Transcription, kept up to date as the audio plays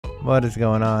What is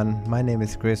going on? My name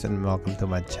is Chris and welcome to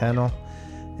my channel.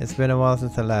 It's been a while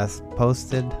since I last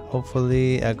posted.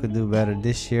 Hopefully I could do better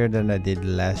this year than I did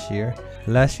last year.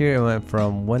 Last year it went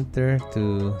from winter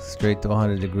to straight to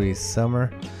 100 degrees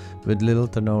summer with little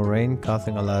to no rain,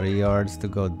 causing a lot of yards to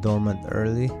go dormant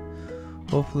early.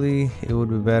 Hopefully it would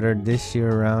be better this year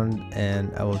around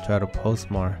and I will try to post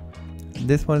more.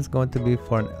 This one is going to be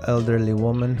for an elderly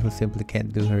woman who simply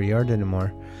can't do her yard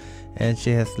anymore, and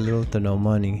she has little to no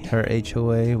money. Her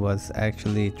HOA was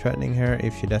actually threatening her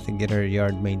if she doesn't get her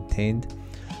yard maintained,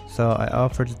 so I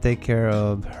offered to take care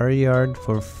of her yard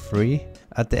for free.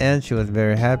 At the end, she was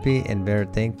very happy and very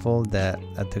thankful that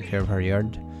I took care of her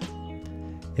yard.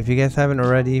 If you guys haven't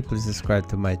already, please subscribe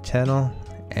to my channel,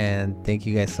 and thank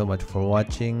you guys so much for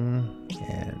watching,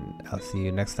 and I'll see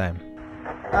you next time.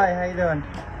 Hi, how you doing?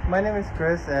 My name is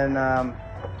Chris, and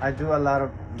I do a lot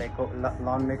of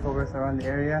lawn makeovers around the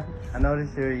area. I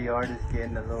noticed your yard is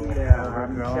getting a little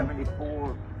overgrown.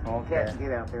 74. Okay. Can't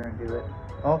get out there and do it.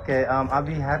 Okay, I'll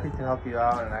be happy to help you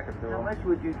out, and I could do. How much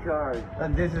would you charge?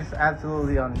 This is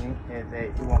absolutely on me.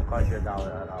 It won't cost you $1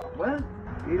 at all. What?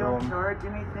 You don't charge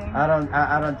anything? I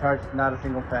don't charge not a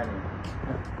single penny.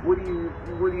 What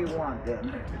do you want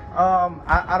then?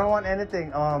 I don't want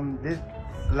anything. This,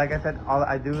 like I said, all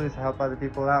I do is help other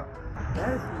people out.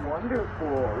 That's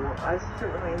wonderful. I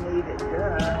certainly need it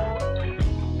done.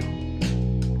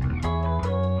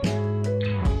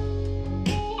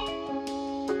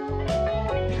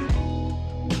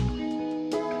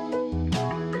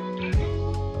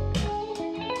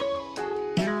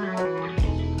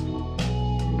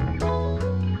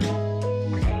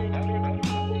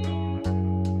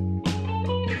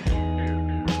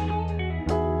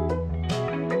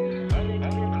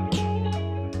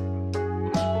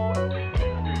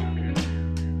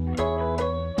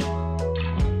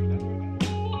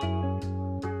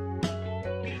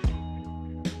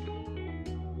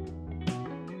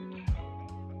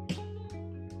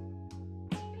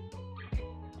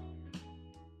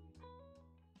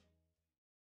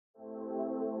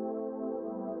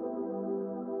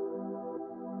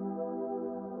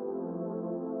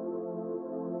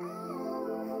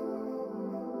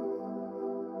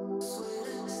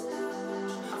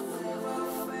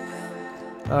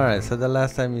 Alright, so the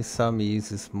last time you saw me use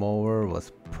this mower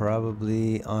was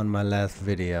probably on my last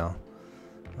video.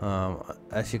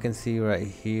 As you can see right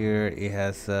here, it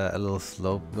has a little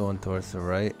slope going towards the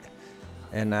right,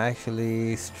 and I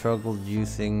actually struggled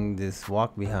using this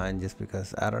walk behind just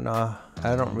because I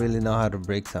don't really know how to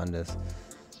brakes on this.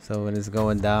 So when it's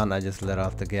going down, I just let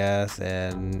off the gas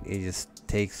and it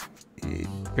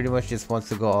pretty much just wants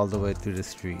to go all the way through the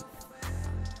street.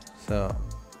 So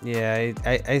yeah,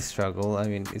 I struggle. I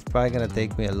mean, it's probably gonna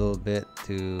take me a little bit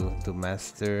to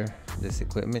master this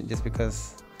equipment, just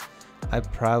because I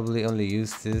probably only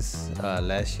used this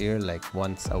last year like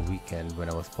once a weekend when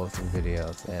I was posting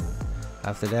videos, and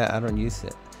after that I don't use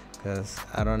it because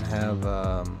I don't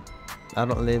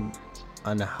live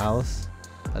on a house.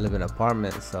 I live in an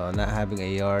apartment, so not having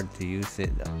a yard to use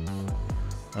it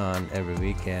on every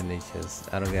weekend,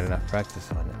 I don't get enough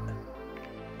practice on it.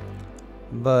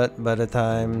 But by the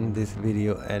time this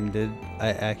video ended,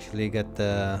 I actually got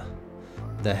the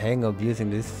hang of using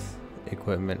this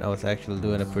equipment. I was actually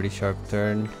doing a pretty sharp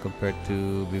turn compared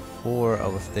to before. I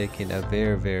was taking a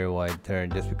very wide turn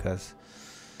just because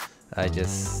I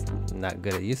just not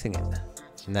good at using it,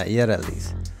 not yet at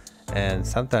least. And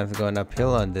sometimes going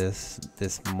uphill on this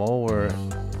mower,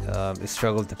 it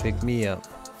struggled to pick me up,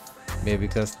 maybe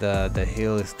because the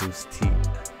hill is too steep.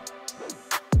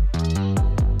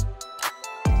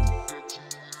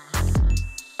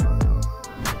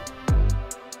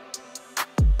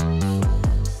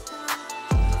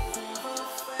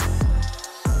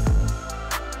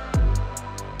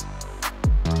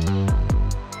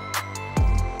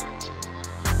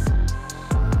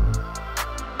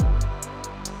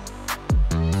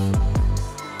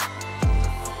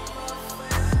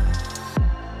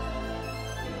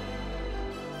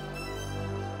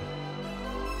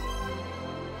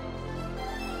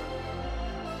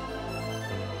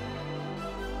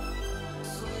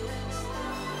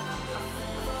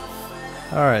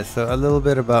 Alright, so a little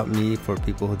bit about me for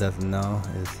people who doesn't know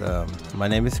is my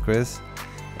name is Chris,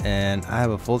 and I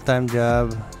have a full-time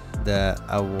job that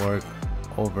I work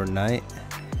overnight,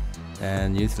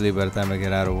 and usually by the time I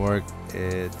get out of work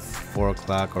it's 4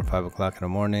 o'clock or 5 o'clock in the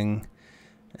morning,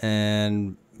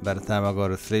 and by the time I go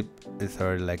to sleep it's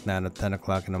already like 9 or 10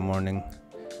 o'clock in the morning.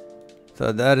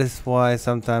 So that is why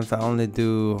sometimes I only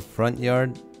do front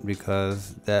yard,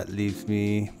 because that leaves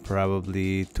me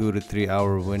probably 2 to 3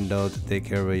 hour window to take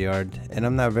care of a yard, and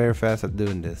I'm not very fast at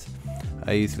doing this.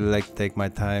 I usually like to take my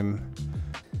time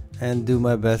and do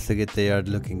my best to get the yard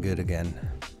looking good again.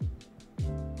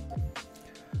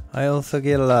 I also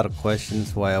get a lot of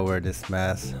questions why I wear this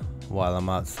mask while I'm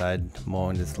outside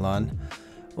mowing this lawn.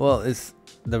 Well,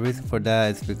 the reason for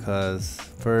that is because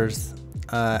first,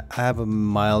 I have a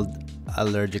mild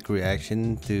allergic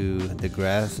reaction to the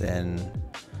grass and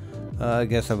I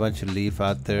guess a bunch of leaf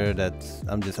out there that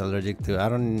I'm just allergic to. I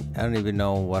don't even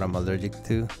know what I'm allergic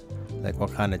to, like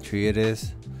what kind of tree it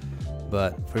is.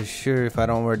 But for sure, if I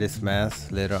don't wear this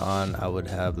mask later on, I would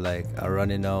have like a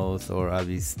runny nose, or I'd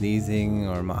be sneezing,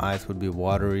 or my eyes would be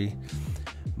watery.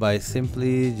 By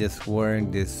simply just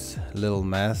wearing this little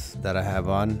mask that I have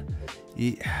on,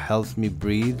 it helps me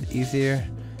breathe easier,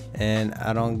 and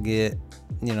I don't get,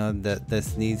 you know, the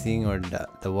sneezing or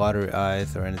the watery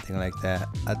eyes or anything like that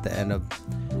at the end of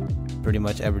pretty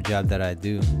much every job that I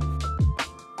do.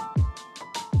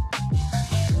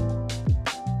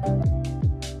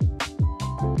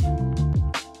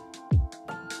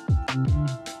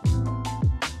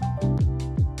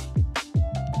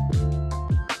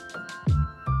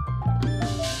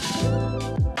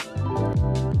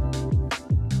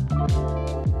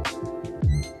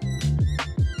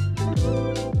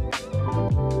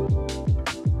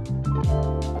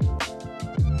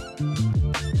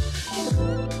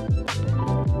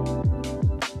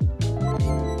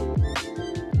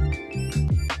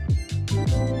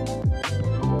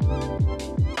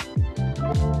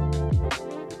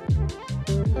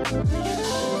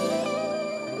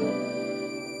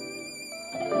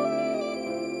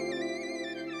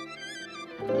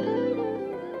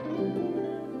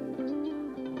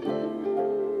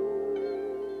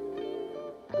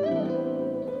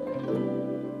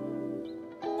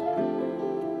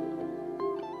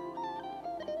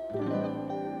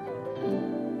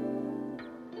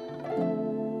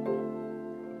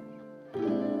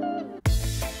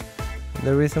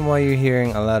 The reason why you're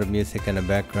hearing a lot of music in the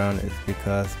background is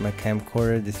because my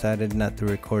camcorder decided not to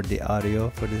record the audio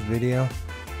for this video.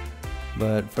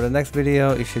 But for the next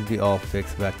video, it should be all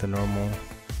fixed back to normal.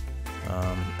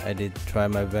 I did try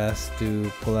my best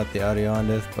to pull out the audio on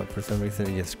this, but for some reason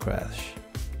it just crashed.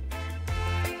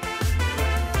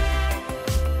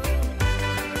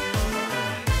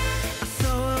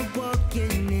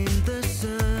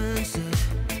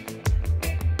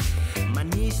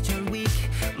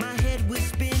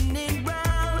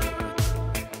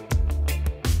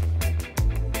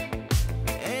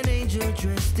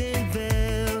 Dressed in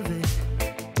velvet,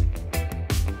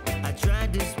 I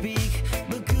tried to speak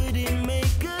but couldn't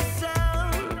make a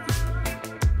sound.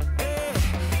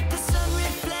 The sun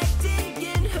reflecting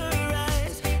in her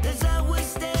eyes as I was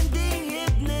standing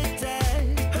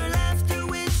hypnotized. Her laughter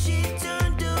when she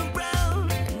turned around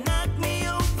knocked me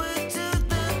over to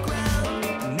the ground.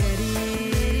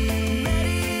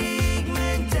 Medic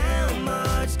went down, my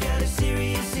heart's got a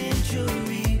serious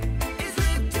injury.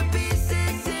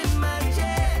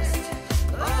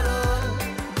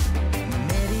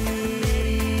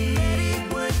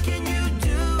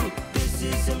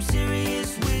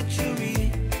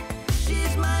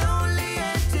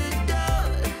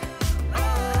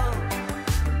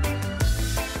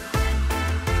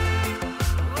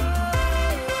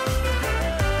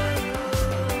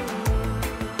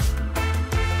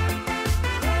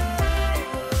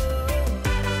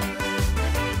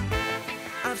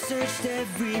 Searched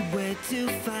everywhere to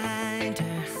find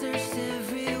her. Searched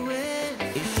everywhere.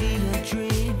 Is she a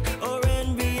dream or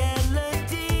in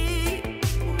reality?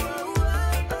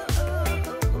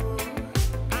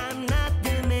 I'm not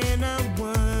the man I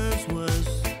once was.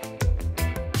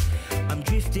 I'm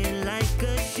drifting like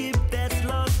a ship that's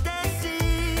lost at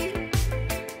sea.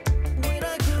 When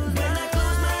I close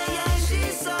my eyes,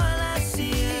 she's all I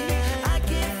see. I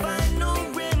can't find no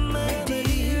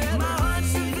remedy. My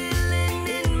heart's a villain.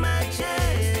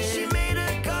 She made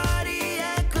a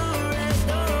cardiac arrest.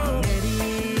 Oh,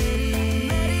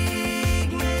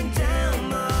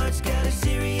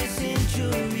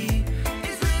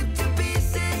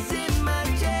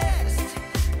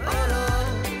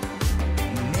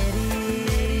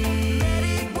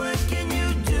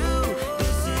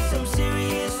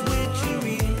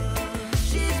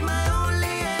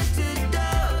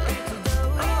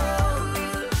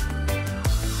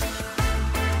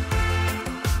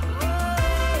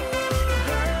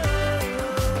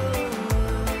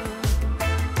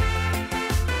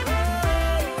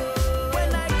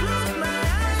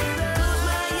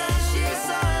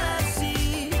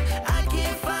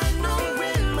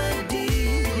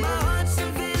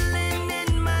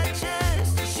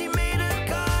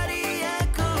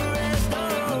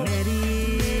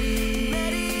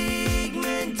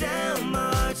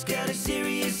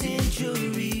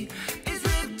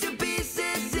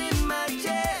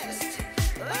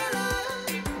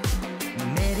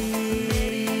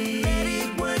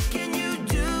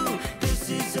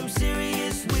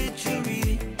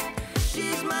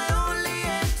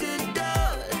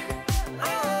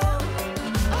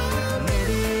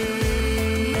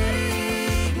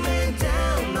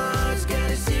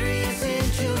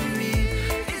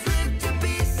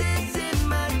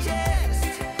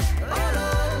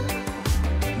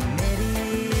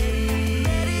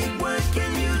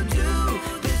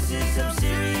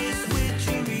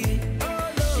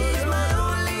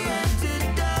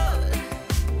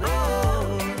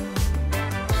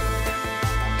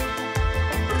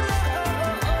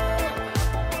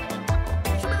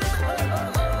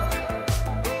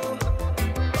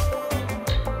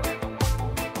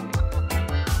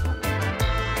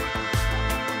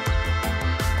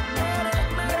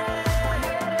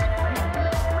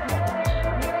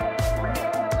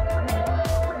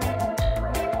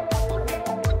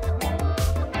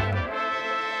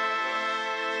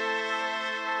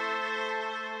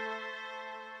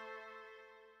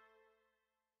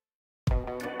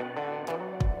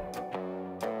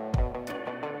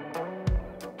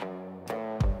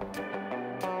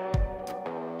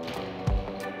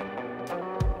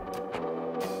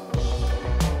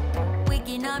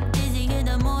 in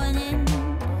the morning.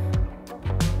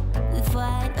 We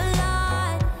fight a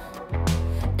lot.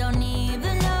 Don't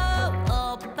even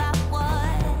know about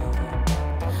what.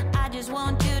 I just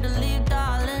want you to leave,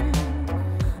 darling.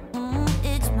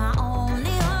 It's my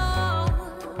only hope.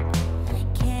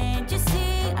 Can't you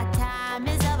see our time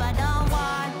is up? I don't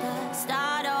want to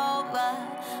start over.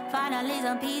 Finally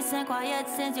some peace and quiet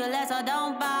since you left, so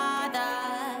don't bother.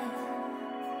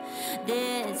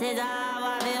 This is how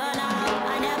I feel now.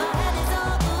 I never had it so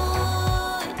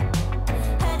good.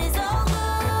 Had it so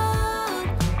good.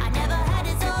 I never had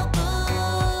it so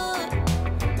good.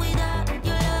 Without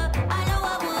your love, I know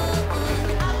I would.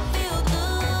 I feel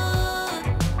good.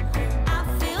 I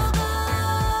feel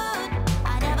good. I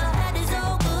never had it so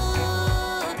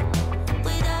good.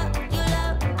 Without your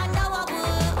love, I know I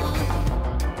would.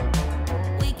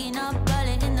 Waking up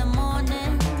early in the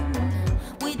morning.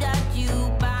 Without you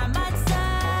by my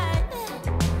side,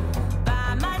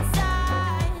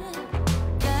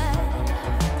 yeah.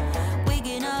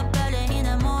 Waking up early in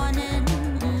the morning,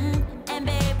 and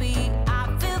baby, I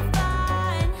feel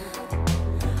fine.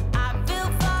 I feel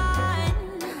fine.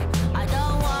 I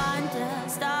don't want to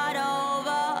start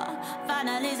over.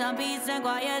 Finally some peace and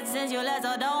quiet since you left,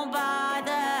 so don't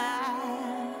bother.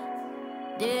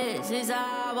 This is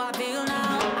how I feel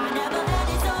now. I never had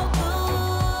it so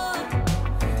good.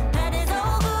 Had it so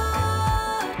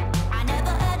good. I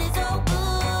never had it so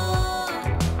good.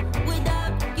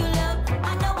 Without your love,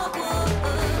 I know I would.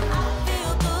 I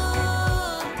feel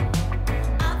good.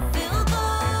 I feel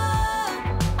good.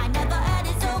 I never had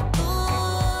it so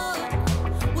good.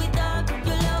 Without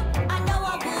your love, I know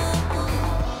I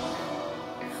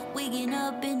would. Waking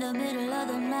up in the middle of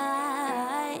the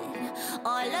night,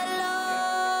 all alone.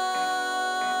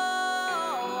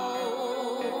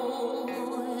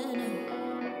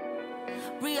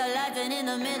 Realizing in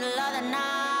the middle of the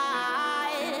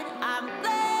night, I'm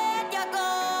glad you're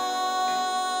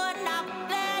gone. I'm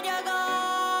glad you're gone.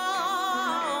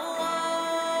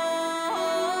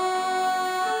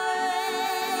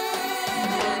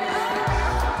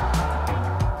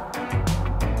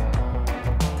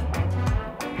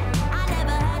 I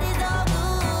never had it so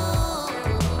good.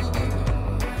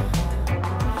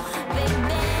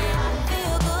 Baby, I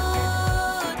feel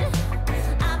good.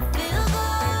 I feel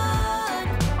good.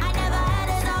 I never had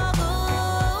it so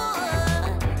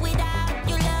good. Without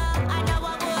your love, I know I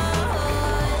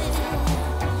would.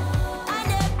 I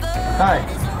never Hi.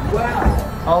 had it so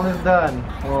Wow, All is done.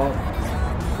 Well,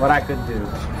 what I could do.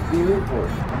 beautiful.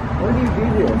 When do you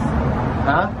do this?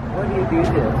 Huh? When do you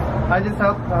do this? I just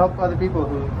help other people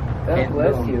who God can't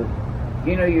bless do 'em. you.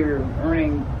 You know you're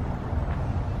earning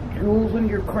jewels in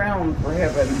your crown for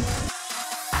heaven.